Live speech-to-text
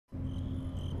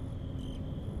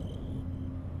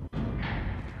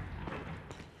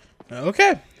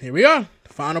Okay, here we are.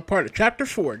 Final part of Chapter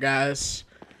 4, guys.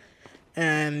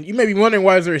 And you may be wondering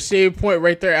why is there a save point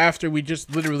right there after we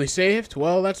just literally saved?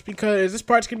 Well, that's because this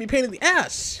part's going to be a pain in the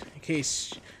ass, in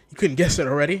case you couldn't guess it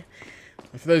already.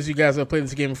 And for those of you guys that have played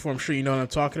this game before, I'm sure you know what I'm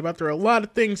talking about. There are a lot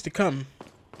of things to come.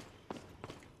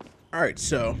 Alright,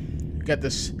 so, we got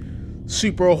this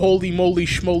super holy moly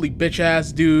schmoly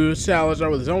bitch-ass dude, Salazar,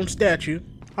 with his own statue.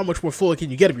 How much more full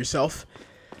can you get of yourself?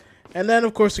 And then,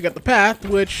 of course, we got the path,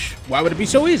 which, why would it be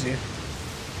so easy?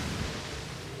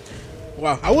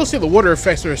 Wow, I will say the water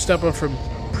effects are a step up from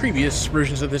previous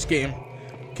versions of this game.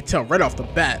 You can tell right off the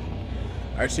bat.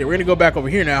 Alright, so we're gonna go back over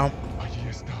here now.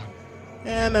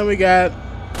 And then we got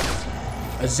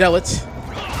a zealot.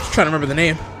 Just trying to remember the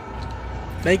name.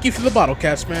 Thank you for the bottle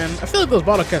caps, man. I feel like those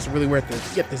bottle caps are really worth it.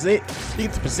 You get the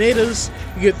pesetas,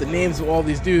 you get the names of all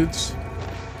these dudes.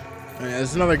 And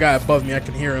there's another guy above me, I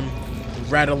can hear him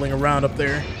rattling around up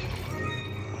there.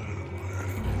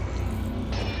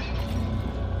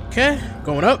 Okay,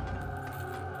 going up.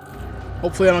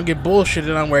 Hopefully I don't get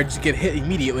bullshitted on where I just get hit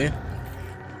immediately.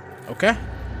 Okay,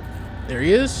 there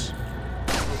he is.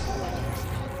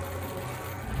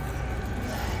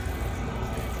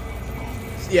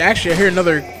 Yeah, actually I hear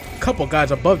another couple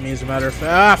guys above me as a matter of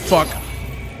fact. Ah, fuck.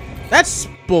 That's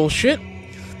bullshit.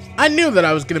 I knew that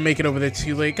I was gonna make it over there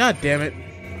too late. God damn it.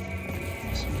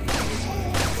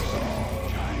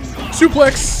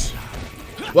 Suplex!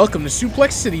 Welcome to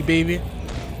Suplex City, baby.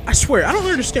 I swear, I don't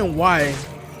understand why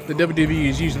the WWE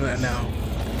is using that now.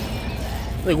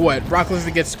 Like what? Brock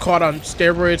Lesnar gets caught on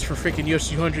steroids for freaking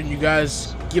UFC 200 and you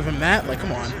guys give him that? Like,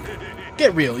 come on.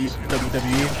 Get real,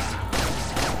 WWE.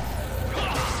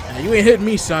 Nah, you ain't hitting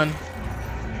me, son.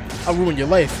 I'll ruin your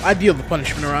life. I deal the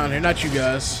punishment around here, not you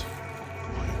guys.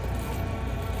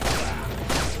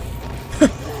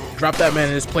 Drop that man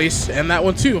in his place, and that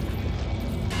one too.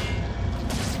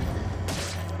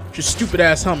 Just stupid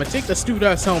ass helmet. Take that stupid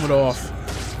ass helmet off.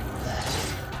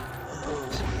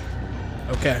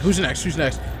 Okay, who's next? Who's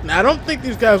next? Now, I don't think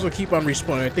these guys will keep on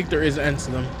respawning. I think there is an end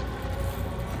to them.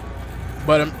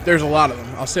 But there's a lot of them.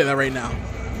 I'll say that right now.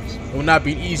 It will not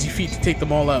be an easy feat to take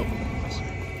them all out.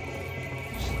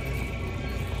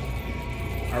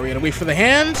 Are we gonna wait for the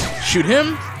hand? Shoot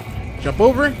him. Jump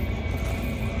over.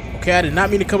 Okay, I did not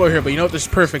mean to come over here, but you know what? This is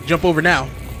perfect. Jump over now.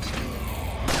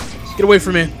 Get away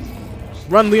from me.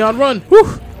 Run, Leon, run!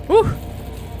 Woo! Woo!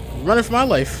 I'm running for my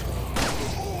life.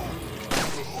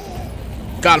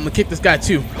 God, I'm gonna kick this guy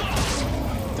too.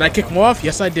 Did I kick him off?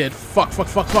 Yes, I did. Fuck, fuck,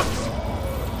 fuck, fuck.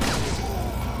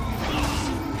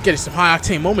 Getting some high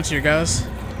octane moments here, guys.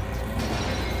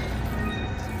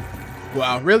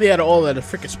 Wow, really out of all that, a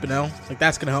freaking Spinel. Like,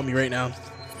 that's gonna help me right now.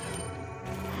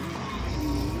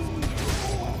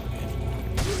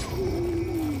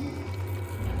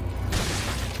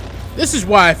 This is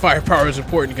why firepower is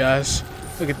important, guys.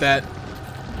 Look at that.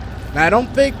 Now,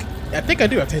 I think I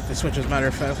do have to hit this switch, as a matter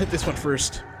of fact. I'll hit this one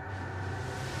first.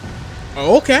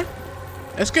 Oh, okay.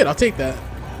 That's good. I'll take that.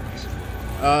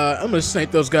 I'm going to snipe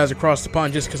those guys across the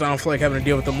pond just because I don't feel like having to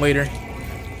deal with them later.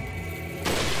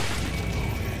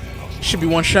 Should be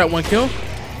one shot, one kill.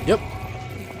 Yep.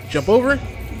 Jump over.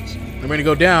 I'm going to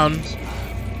go down.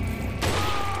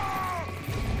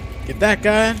 Get that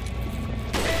guy.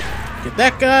 Get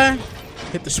that guy.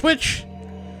 Hit the switch.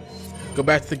 Go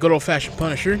back to the good old-fashioned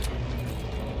Punisher.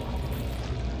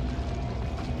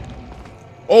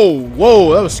 Oh,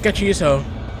 whoa, that was sketchy as hell.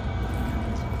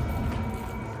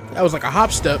 That was like a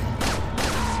hop step.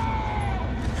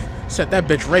 Set that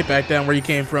bitch right back down where you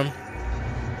came from.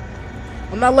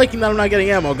 I'm not liking that I'm not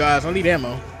getting ammo, guys. I need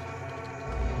ammo.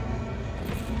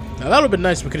 Now, that would have been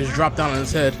nice if we could just drop down on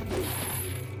his head.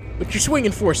 What you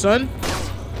swinging for, son?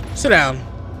 Sit down.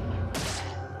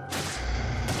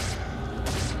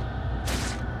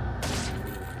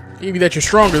 Maybe that you're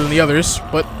stronger than the others,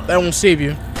 but that won't save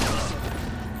you.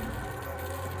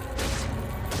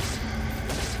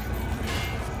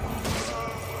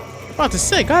 About to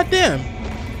say, goddamn.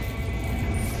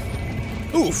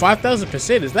 Ooh, 5,000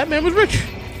 pesetas. That man was rich.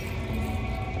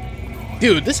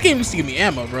 Dude, this game needs to give me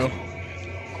ammo, bro.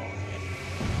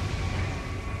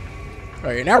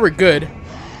 Alright, now we're good.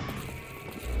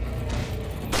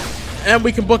 And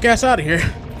we can book ass out of here.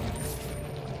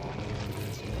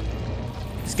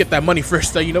 Let's get that money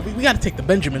first, though. You know, we gotta take the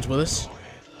Benjamins with us.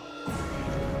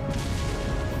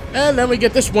 And then we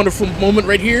get this wonderful moment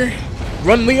right here.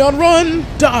 Run, Leon, run!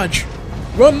 Dodge!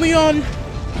 Run, Leon!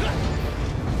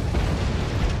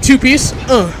 Two-piece.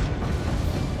 And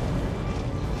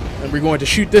we're going to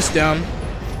shoot this down.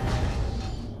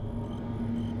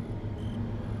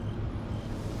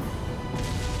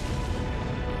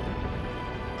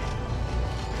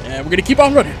 And we're gonna keep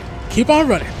on running. Keep on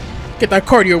running. Get that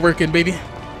cardio working, baby.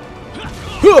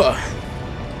 Huh.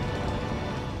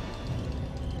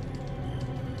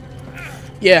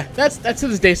 Yeah, that to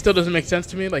this day still doesn't make sense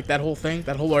to me, like that whole thing,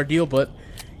 that whole ordeal, but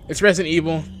it's Resident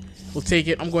Evil. We'll take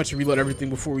it. I'm going to reload everything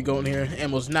before we go in here.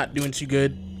 Ammo's not doing too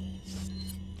good.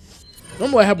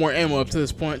 Normally I have more ammo up to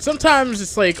this point. Sometimes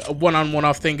it's like a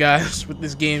one-on-one-off thing, guys, with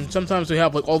this game. Sometimes we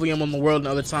have like all the ammo in the world, and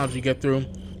other times you get through,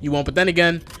 you won't. But then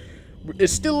again,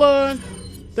 it's still,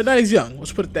 the night is young.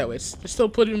 Let's put it that way. There's still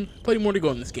plenty more to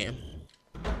go in this game.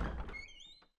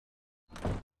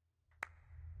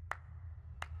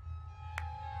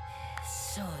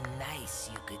 So nice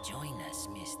you could join us,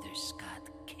 Mr. Scott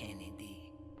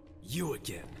Kennedy. You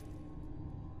again.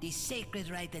 The sacred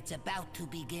rite that's about to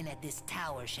begin at this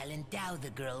tower shall endow the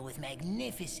girl with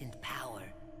magnificent power.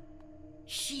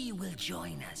 She will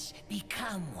join us,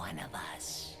 become one of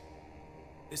us.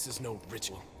 This is no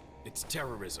ritual. It's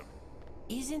terrorism.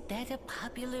 Isn't that a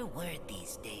popular word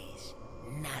these days?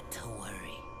 Not to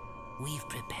worry. We've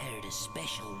prepared a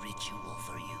special ritual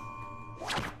for you.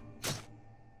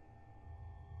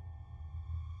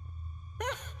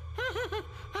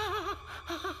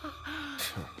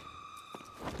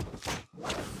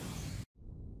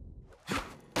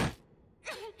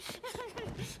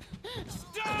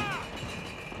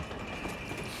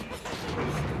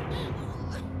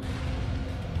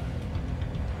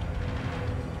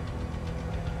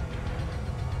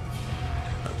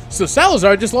 So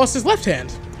Salazar just lost his left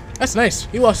hand. That's nice.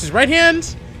 He lost his right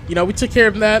hand. You know, we took care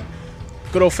of that.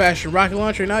 Good old-fashioned rocket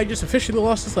launcher. Now he just officially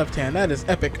lost his left hand. That is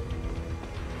epic.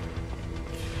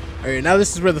 Alright, now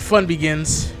this is where the fun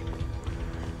begins.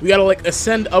 We gotta, like,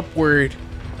 ascend upward,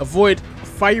 avoid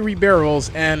fiery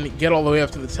barrels, and get all the way up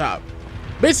to the top.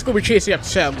 Basically, we're chasing after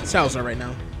Salazar right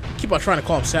now. Keep on trying to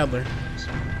call him Sadler.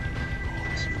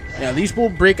 Yeah, these will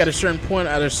break at a certain point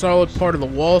at a solid part of the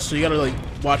wall, so you gotta, like,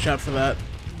 watch out for that.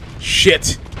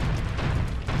 Shit.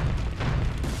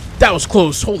 That was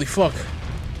close. Holy fuck.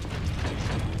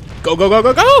 Go, go, go,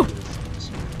 go, go!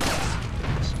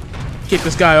 Kick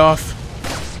this guy off.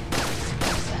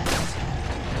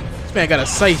 This man got a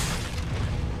scythe.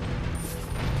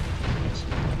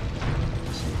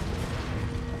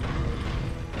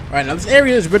 Alright, now this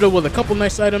area is riddled with a couple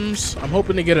nice items. I'm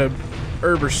hoping to get a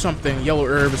herb or something. Yellow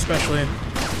herb, especially.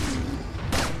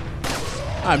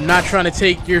 I'm not trying to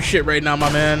take your shit right now,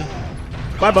 my man.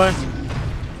 Bye-bye.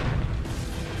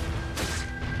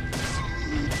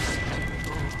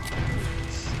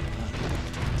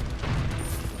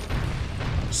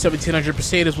 $1,700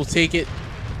 pesetas will take it.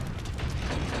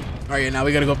 Alright, now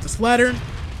we gotta go up this ladder.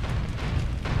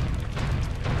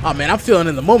 Oh man, I'm feeling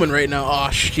in the moment right now. Oh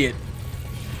shit.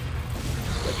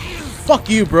 Fuck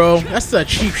you, bro. That's the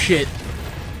cheap shit.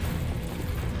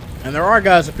 And there are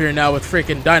guys up here now with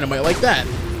freaking dynamite like that.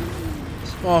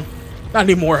 Well, not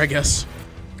anymore, I guess.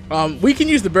 We can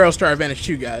use the barrel star advantage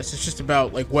too, guys. It's just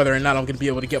about like whether or not I'm gonna be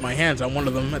able to get my hands on one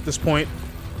of them at this point.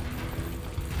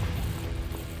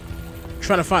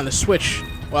 Trying to find the switch.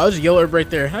 Wow, there's a yellow herb right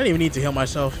there. I didn't even need to heal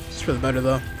myself. It's for the better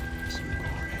though.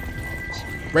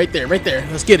 Right there, right there.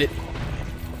 Let's get it.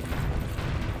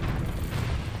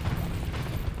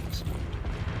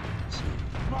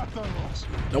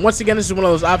 Now, once again, this is one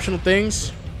of those optional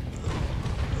things.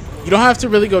 You don't have to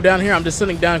really go down here. I'm just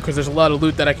sitting down because there's a lot of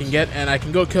loot that I can get, and I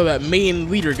can go kill that main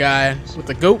leader guy with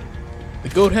the goat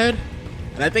head.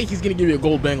 And I think he's going to give you a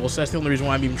gold bangle, so that's the only reason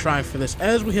why I'm even trying for this,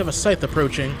 as we have a scythe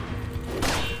approaching.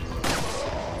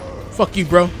 Fuck you,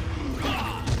 bro.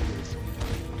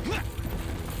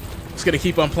 Just going to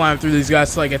keep on flying through these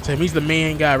guys till I get to him. He's the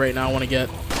main guy right now I want to get.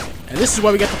 And this is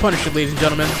why we got the Punisher, ladies and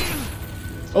gentlemen.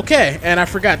 Okay, and I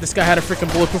forgot this guy had a freaking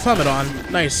bulletproof helmet on.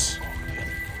 Nice.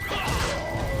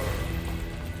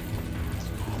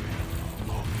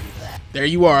 There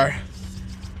you are.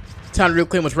 Town real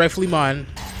claim was rightfully mine.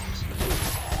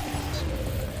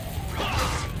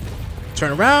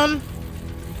 Turn around.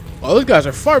 Oh, those guys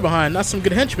are far behind. Not some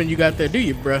good henchmen you got there, do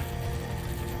you, bruh?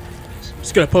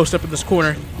 Just gonna post up in this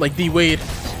corner like D Wade.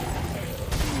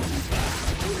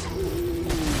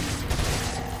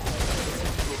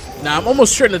 Nah, I'm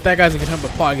almost certain that guy's gonna hit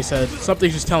with Pog, he said.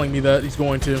 Something's just telling me that he's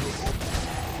going to.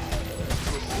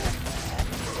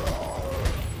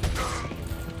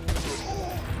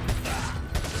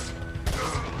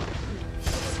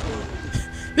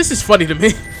 This is funny to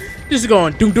me. This is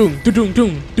going doom doom doom doom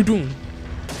doom doom doom.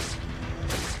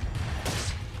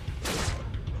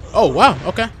 Oh wow,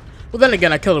 okay. Well then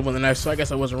again, I killed him with a knife, so I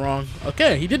guess I wasn't wrong.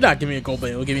 Okay, he did not give me a gold bait.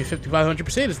 He'll give me 5,500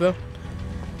 pesetas though.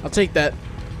 I'll take that.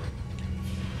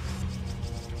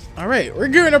 Alright, we're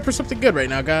gearing up for something good right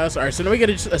now, guys. Alright, so now we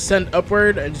gotta just ascend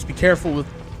upward and just be careful with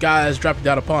guys dropping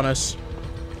down upon us.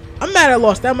 I'm mad I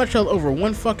lost that much health over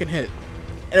one fucking hit.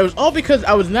 And it was all because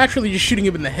I was naturally just shooting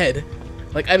him in the head,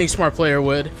 like any smart player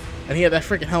would, and he had that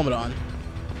freaking helmet on.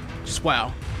 Just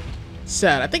wow.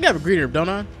 Sad. I think I have a green herb, don't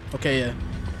I? Okay, yeah.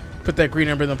 Put that green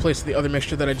herb in the place of the other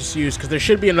mixture that I just used, because there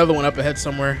should be another one up ahead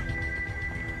somewhere.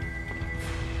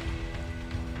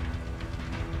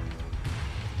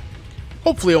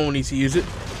 Hopefully I won't need to use it.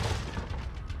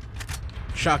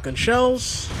 Shotgun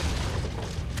shells.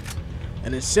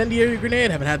 An incendiary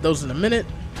grenade. Haven't had those in a minute.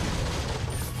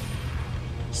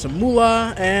 Some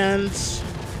moolah and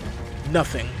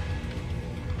nothing.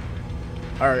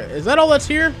 Alright, is that all that's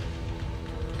here?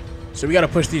 So we gotta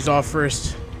push these off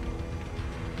first.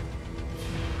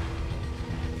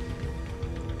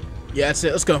 Yeah, that's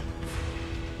it. Let's go.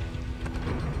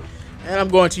 And I'm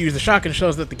going to use the shotgun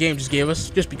shells that the game just gave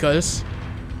us, just because.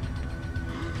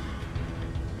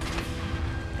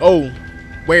 Oh,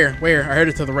 where? Where? I heard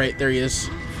it to the right. There he is.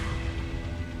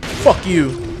 Fuck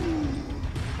you.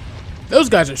 Those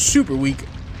guys are super weak.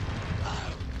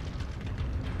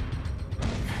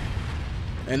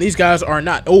 And these guys are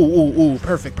not. Oh,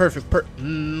 perfect, perfect.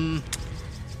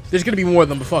 There's gonna be more of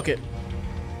them, but fuck it.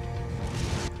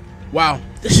 Wow.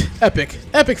 Epic.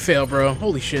 Epic fail, bro.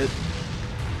 Holy shit.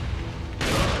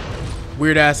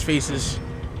 Weird ass faces.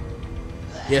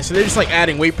 Yeah, so they're just like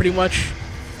adding weight pretty much.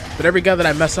 But every guy that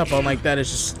I mess up on like that is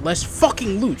just less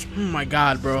fucking loot. Oh my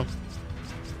god, bro.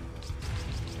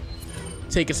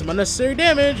 Taking some unnecessary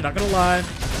damage, not gonna lie.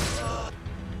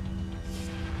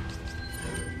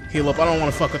 Heal up. I don't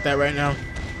want to fuck with that right now.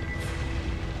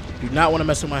 Do not want to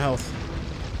mess with my health.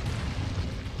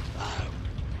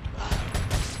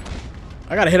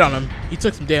 I got a hit on him. He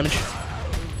took some damage.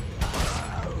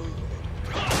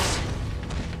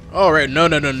 Alright,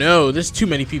 no. There's too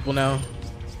many people now.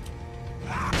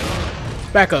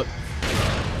 Back up.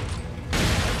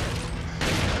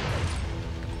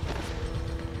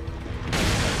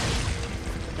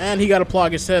 And he got a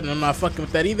plug his head, and I'm not fucking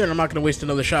with that either, and I'm not going to waste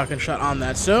another shotgun shot on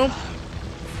that, so...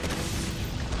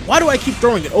 Why do I keep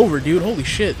throwing it over, dude? Holy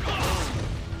shit.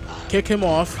 Kick him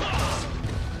off.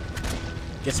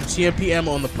 Get some CMP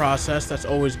ammo in the process. That's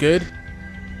always good.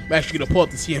 I'm actually going to pull up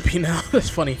the CMP now. That's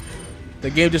funny. The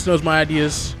game just knows my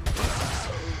ideas.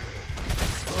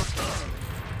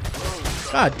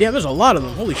 God damn, there's a lot of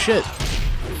them. Holy shit.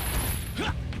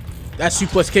 That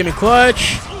suplex came in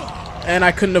clutch. And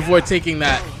I couldn't avoid taking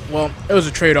that. Well, it was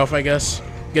a trade-off, I guess.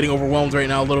 Getting overwhelmed right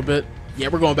now a little bit. Yeah,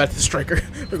 we're going back to the striker.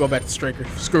 We're going back to the striker.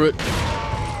 Screw it.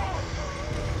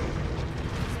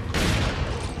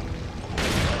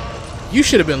 You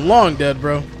should have been long dead,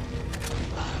 bro.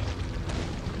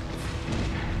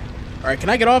 Alright, can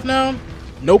I get off now?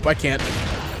 Nope, I can't.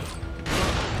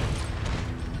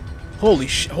 Holy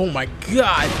shit. Oh my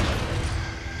god.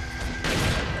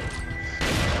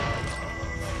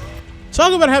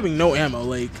 Talk about having no ammo,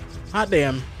 like, hot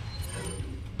damn.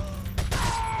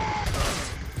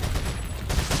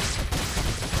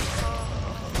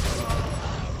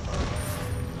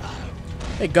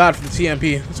 Thank God for the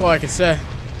TMP. That's all I can say.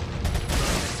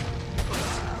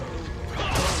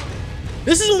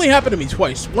 This has only happened to me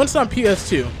twice. Once on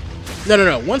PS2.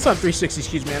 No. Once on 360,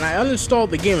 excuse me. And I uninstalled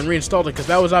the game and reinstalled it because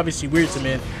that was obviously weird to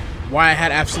me. Why I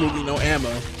had absolutely no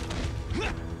ammo.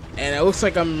 And it looks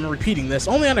like I'm repeating this.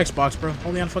 Only on Xbox, bro.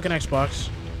 Only on fucking Xbox.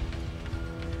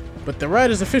 But the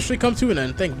ride has officially come to an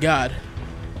end. Thank God.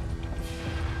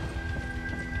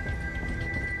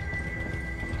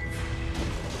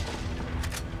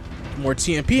 More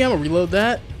TMP. I'm gonna reload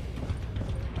that.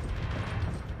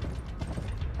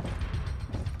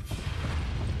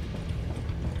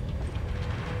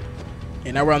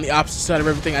 And now we're on the opposite side of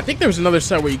everything. I think there was another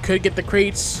side where you could get the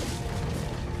crates.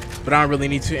 But I don't really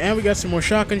need to. And we got some more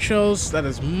shotgun shells. That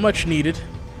is much needed.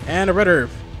 And a red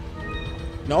herb.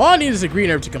 Now all I need is a green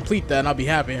herb to complete that, and I'll be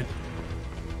happy.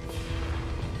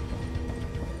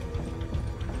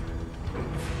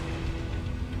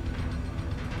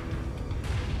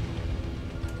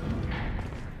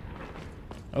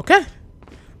 Okay.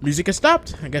 Music has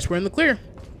stopped. I guess we're in the clear.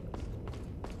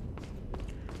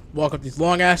 Walk up these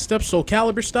long-ass steps, Soul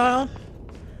Calibur style.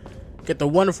 Get the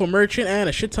wonderful merchant and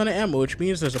a shit ton of ammo, which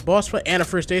means there's a boss fight and a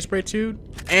first aid spray too,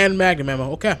 and magnum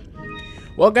ammo. Okay.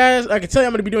 Well, guys, I can tell you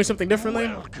I'm going to be doing something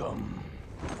differently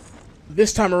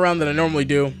this time around than I normally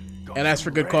do, and that's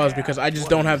for good cause because I just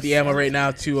don't have the ammo right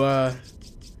now to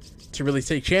really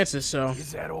take chances. So I'm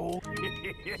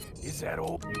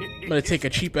going to take a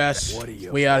cheap ass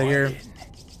way out of here.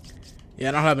 Yeah,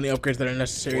 I don't have any upgrades that are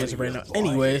necessary as of right now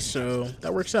anyway, so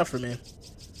that works out for me.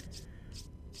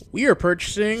 We are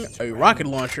purchasing a rocket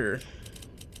launcher.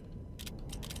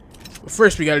 But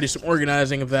first, we gotta do some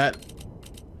organizing of that.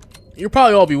 You'll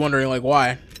probably all be wondering, like,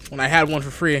 why? When I had one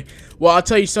for free. Well, I'll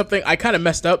tell you something. I kind of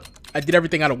messed up. I did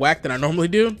everything out of whack that I normally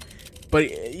do.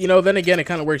 But, you know, then again, it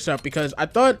kind of works out because I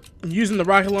thought using the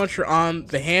rocket launcher on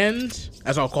the hand,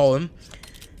 as I'll call him,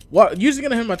 well, using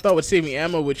it on him I thought would save me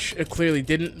ammo, which it clearly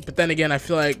didn't. But then again, I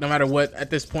feel like no matter what, at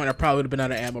this point, I probably would have been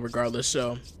out of ammo regardless.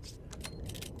 So,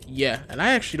 yeah. And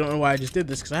I actually don't know why I just did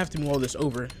this because I have to move all this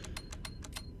over.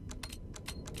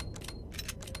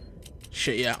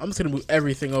 Shit, yeah. I'm just going to move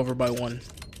everything over by one.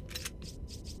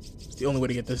 It's the only way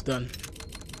to get this done.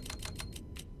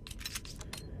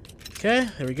 Okay,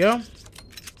 there we go.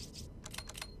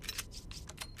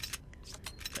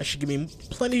 That should give me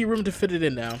plenty of room to fit it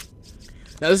in now.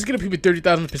 Now, this is going to be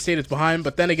 30,000 pesetas behind,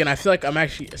 but then again, I feel like I'm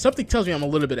actually... Something tells me I'm a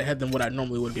little bit ahead than what I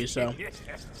normally would be, so...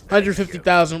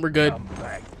 150,000, we're good.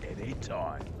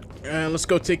 And let's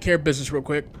go take care of business real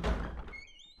quick.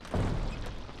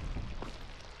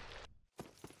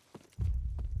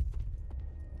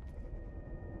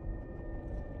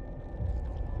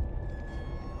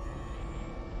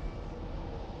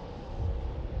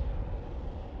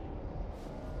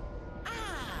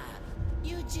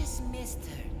 Just missed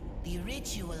her. The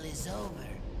ritual is over.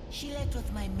 She left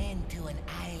with my men to an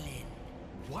island.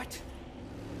 What?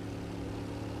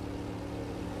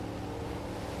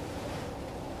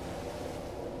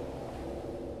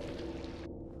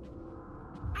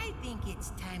 I think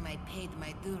it's time I paid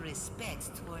my due respects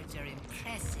towards your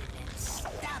impressive and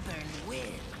stubborn will.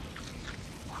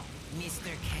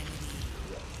 Mr. Kennedy,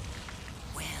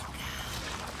 welcome.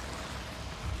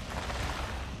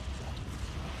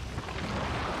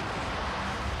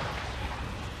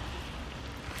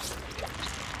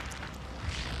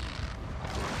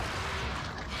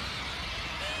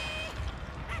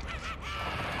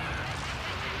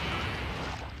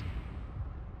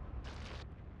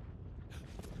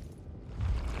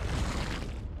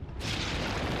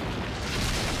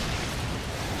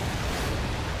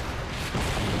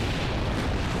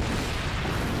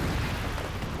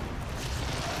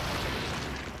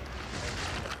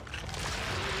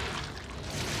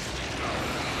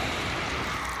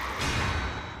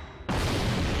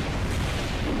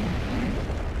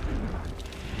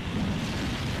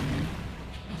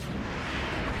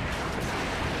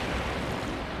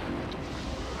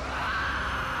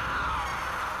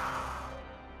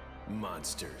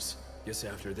 Monsters. Guess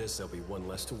after this, there'll be one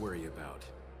less to worry about.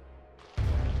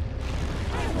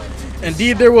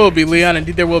 Indeed there will be, Leon.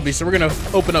 Indeed there will be. So we're going to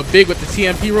open up big with the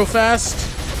TMP real fast.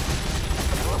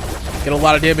 Get a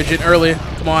lot of damage in early.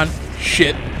 Come on.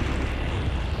 Shit.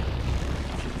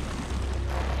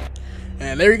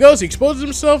 And there he goes. He exposes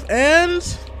himself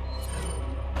and...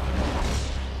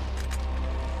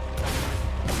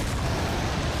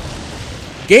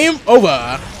 game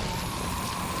over.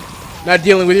 Not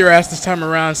dealing with your ass this time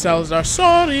around, Salazar.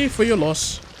 Sorry for your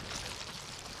loss.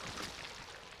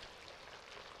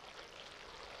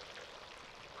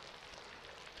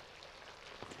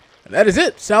 And that is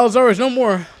it. Salazar is no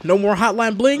more. No more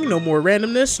hotline bling. No more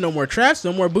randomness. No more traps.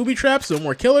 No more booby traps. No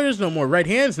more killers. No more right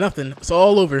hands. Nothing. It's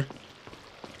all over.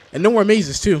 And no more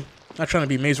mazes, too. Not trying to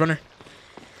be a maze runner.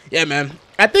 Yeah, man.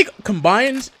 I think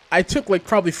combined, I took like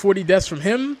probably 40 deaths from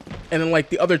him, and then like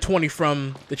the other 20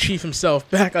 from the chief himself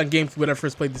back on GameCube when I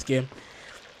first played this game.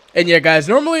 And yeah, guys,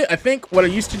 normally I think what I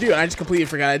used to do, and I just completely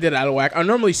forgot I did it out of whack, I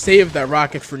normally save that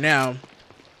rocket for now,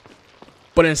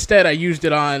 but instead I used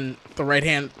it on the right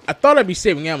hand. I thought I'd be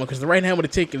saving ammo because the right hand would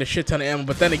have taken a shit ton of ammo,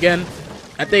 but then again,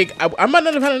 I think I might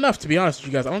not have had enough, to be honest with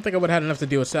you guys. I don't think I would have had enough to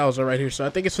deal with Salazar right here, so I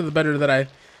think it's for the better that I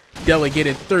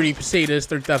delegated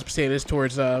 30,000 pesetas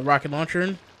towards rocket launcher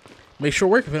and make sure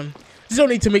work with him. Just don't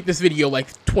need to make this video like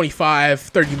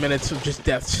 25-30 minutes of just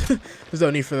deaths. There's no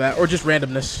need for that, or just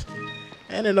randomness.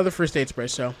 And another first aid spray.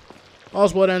 So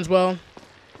all's well ends well,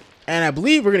 and I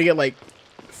believe we're gonna get like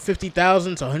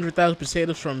 50,000 to 100,000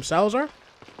 pesetas from Salazar.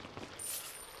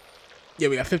 Yeah,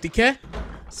 we got 50k.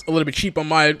 It's a little bit cheap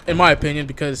on in my opinion,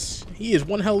 because he is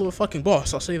one hell of a fucking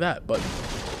boss. I'll say that. But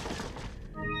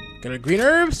got a green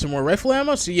herb, some more rifle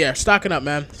ammo. So yeah, stocking up,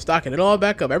 man. Stocking it all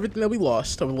back up. Everything that we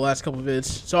lost over the last couple of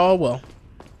vids. It's all well.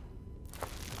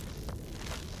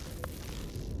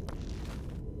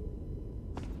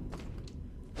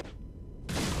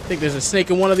 I think there's a snake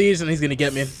in one of these, and he's gonna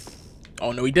get me.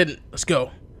 Oh no, he didn't. Let's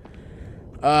go.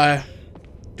 Do I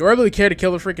really care to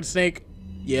kill the freaking snake?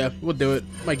 Yeah, we'll do it.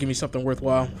 Might give me something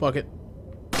worthwhile. Fuck it.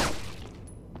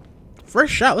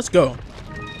 First shot. Let's go.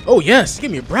 Oh yes, give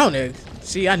me a brown egg.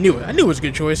 See, I knew it. I knew it was a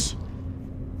good choice.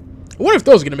 I wonder if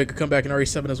those are going to make a comeback in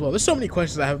RE7 as well. There's so many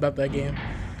questions I have about that game.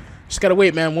 Just got to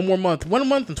wait, man. One more month. 1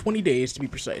 month and 20 days to be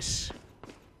precise.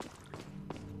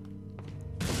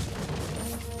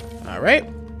 Alright.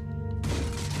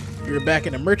 You're back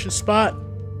in the merchant spot.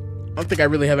 I don't think I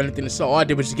really have anything to sell. All I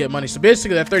did was just get money. So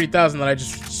basically that 30,000 that I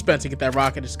just spent to get that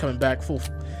rocket is coming back full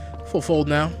fold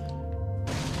now.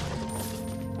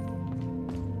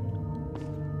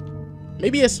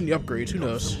 Maybe he has some upgrades, who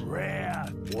knows?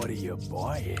 What are you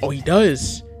buying? Oh, he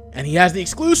does. And he has the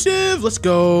exclusive. Let's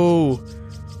go.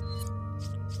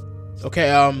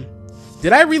 Okay,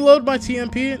 did I reload my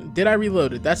TMP? Did I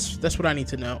reload it? That's what I need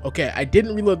to know. Okay, I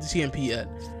didn't reload the TMP yet.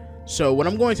 So what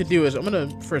I'm going to do is I'm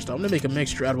gonna make a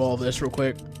mixture out of all this real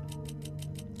quick.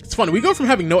 It's funny, we go from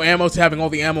having no ammo to having all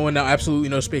the ammo and now absolutely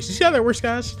no space. You see how that works,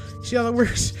 guys? You see how that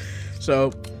works?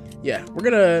 So yeah, we're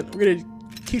gonna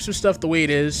keep some stuff the way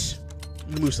it is. I'm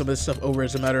gonna move some of this stuff over,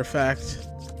 as a matter of fact.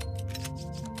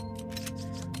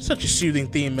 Such a soothing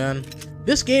theme, man.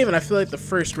 This game, and I feel like the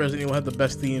first Resident Evil had the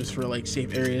best themes for like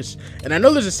safe areas. And I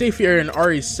know there's a safe area in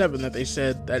RE7 that they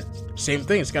said that same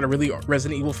thing. It's got a really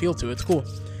Resident Evil feel to it. It's cool.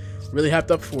 Really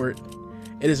hyped up for it.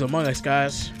 It is Among Us,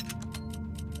 guys.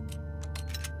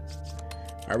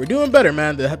 Alright, we're doing better,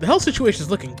 man. The health situation is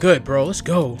looking good, bro. Let's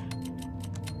go.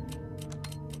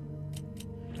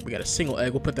 We got a single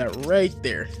egg. We'll put that right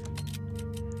there.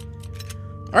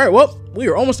 Alright, well, we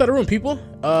are almost out of room, people.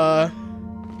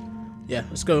 Yeah,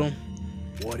 let's go.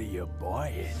 What are you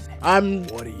buying? I'm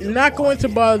not going to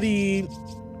buy the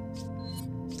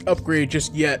upgrade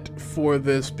just yet for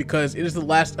this because it is the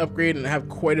last upgrade and I have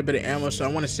quite a bit of ammo, so I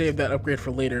want to save that upgrade for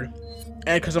later.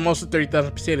 And because I'm also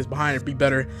 30,000 potatoes behind, it'd be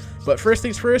better. But first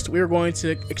things first, we are going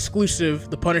to exclusive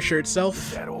the Punisher itself.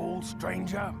 Is that all,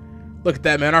 stranger? Look at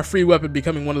that, man. Our free weapon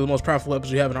becoming one of the most powerful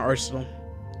weapons we have in our arsenal.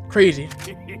 Crazy.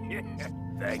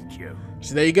 Thank you.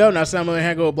 So there you go. Now Sam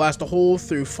Hand will blast a hole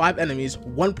through 5 enemies.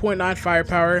 1.9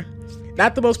 firepower.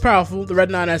 Not the most powerful. The Red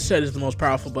 9, as said, is the most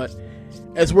powerful, but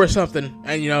it's worth something.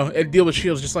 And, you know, it deals with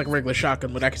shields just like a regular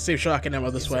shotgun, but I can save shotgun ammo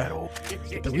this way.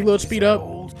 Get the reload speed up.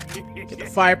 Get the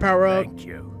firepower up.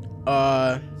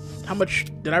 How much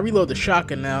did I reload the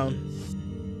shotgun now?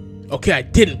 Okay, I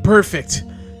didn't. Perfect.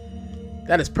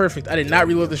 That is perfect. I did not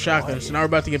reload the shotgun, so now we're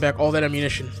about to get back all that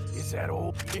ammunition.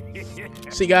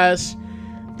 See, guys?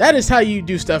 That is how you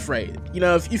do stuff right. You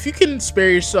know, if you can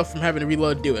spare yourself from having to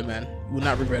reload, do it, man. You will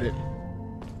not regret it.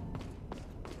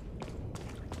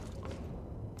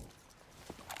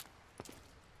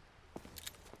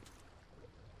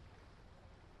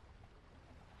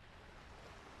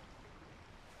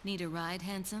 Need a ride,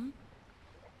 handsome?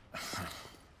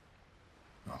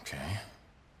 Okay.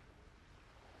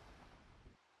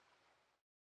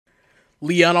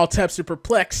 Leon all taps are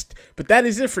perplexed, but that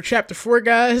is it for chapter 4,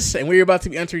 guys, and we're about to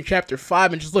be entering chapter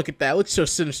 5, and just look at that. It looks so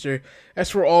sinister.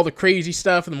 That's where all the crazy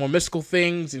stuff and the more mystical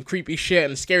things and creepy shit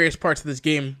and the scariest parts of this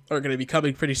game are going to be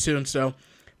coming pretty soon, so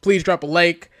please drop a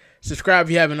like, subscribe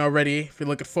if you haven't already, if you're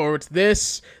looking forward to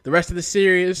this, the rest of the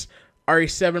series,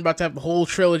 RE7, about to have the whole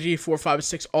trilogy, 4, 5, and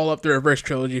 6, all up, the reverse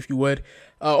trilogy, if you would.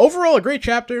 Overall, a great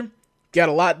chapter. Got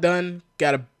a lot done,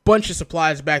 got a bunch of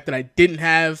supplies back that I didn't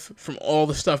have from all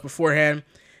the stuff beforehand,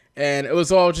 and it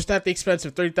was all just at the expense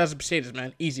of 30,000 potatoes,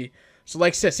 man. Easy. So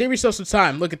like I said, save yourself some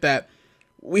time. Look at that.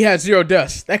 We had 0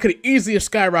 deaths. That could easily have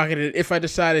skyrocketed if I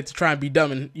decided to try and be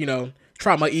dumb and, you know,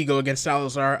 try my ego against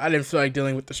Salazar. I didn't feel like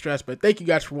dealing with the stress, but thank you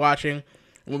guys for watching. And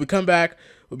when we come back,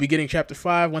 we'll be getting chapter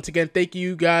 5. Once again, thank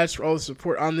you guys for all the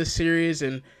support on this series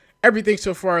and everything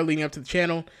so far leading up to the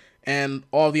channel. And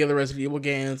all the other Resident Evil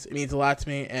games. It means a lot to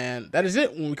me. And that is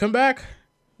it. When we come back,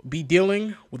 we'll be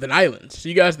dealing with an island. See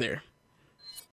you guys there.